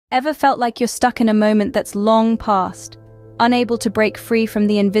Ever felt like you're stuck in a moment that's long past, unable to break free from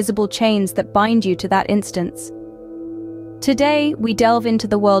the invisible chains that bind you to that instance? Today, we delve into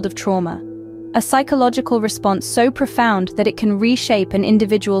the world of trauma, a psychological response so profound that it can reshape an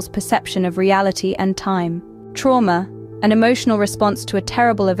individual's perception of reality and time. Trauma, an emotional response to a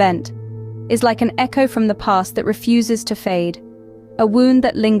terrible event, is like an echo from the past that refuses to fade, a wound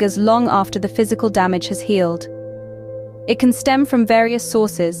that lingers long after the physical damage has healed. It can stem from various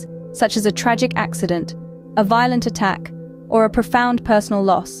sources, such as a tragic accident, a violent attack, or a profound personal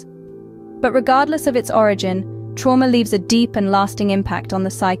loss. But regardless of its origin, trauma leaves a deep and lasting impact on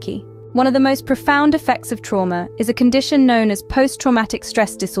the psyche. One of the most profound effects of trauma is a condition known as post-traumatic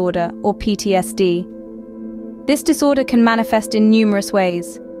stress disorder, or PTSD. This disorder can manifest in numerous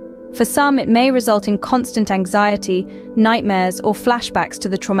ways. For some, it may result in constant anxiety, nightmares, or flashbacks to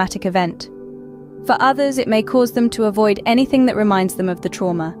the traumatic event. For others, it may cause them to avoid anything that reminds them of the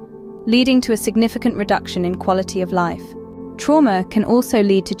trauma, leading to a significant reduction in quality of life. Trauma can also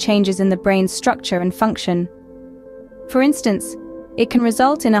lead to changes in the brain's structure and function. For instance, it can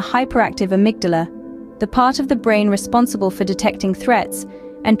result in a hyperactive amygdala, the part of the brain responsible for detecting threats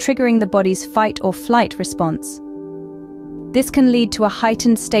and triggering the body's fight or flight response. This can lead to a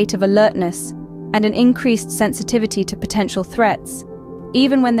heightened state of alertness and an increased sensitivity to potential threats,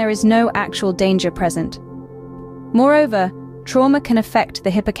 even when there is no actual danger present. Moreover, trauma can affect the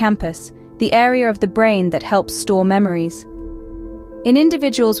hippocampus, the area of the brain that helps store memories. In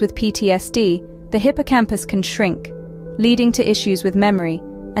individuals with PTSD, the hippocampus can shrink, leading to issues with memory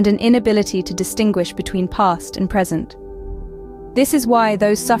and an inability to distinguish between past and present. This is why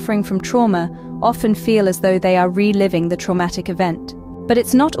those suffering from trauma often feel as though they are reliving the traumatic event. But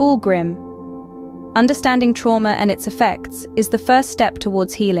it's not all grim. Understanding trauma and its effects is the first step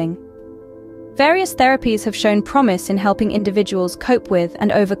towards healing. Various therapies have shown promise in helping individuals cope with and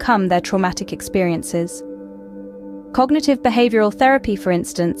overcome their traumatic experiences. Cognitive behavioral therapy, for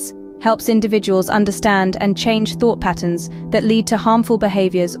instance, helps individuals understand and change thought patterns that lead to harmful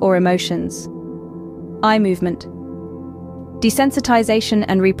behaviors or emotions. Eye movement. Desensitization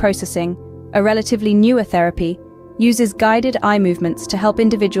and reprocessing, a relatively newer therapy, uses guided eye movements to help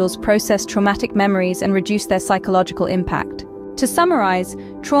individuals process traumatic memories and reduce their psychological impact. To summarize,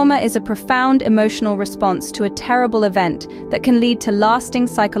 trauma is a profound emotional response to a terrible event that can lead to lasting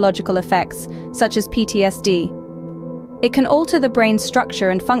psychological effects, such as PTSD. It can alter the brain's structure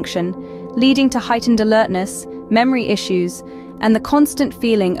and function, leading to heightened alertness, memory issues, and the constant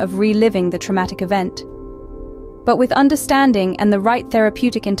feeling of reliving the traumatic event. But with understanding and the right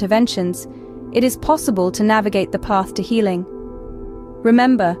therapeutic interventions, it is possible to navigate the path to healing.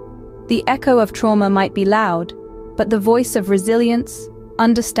 Remember, the echo of trauma might be loud, but the voice of resilience,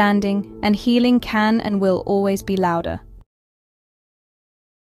 understanding, and healing can and will always be louder.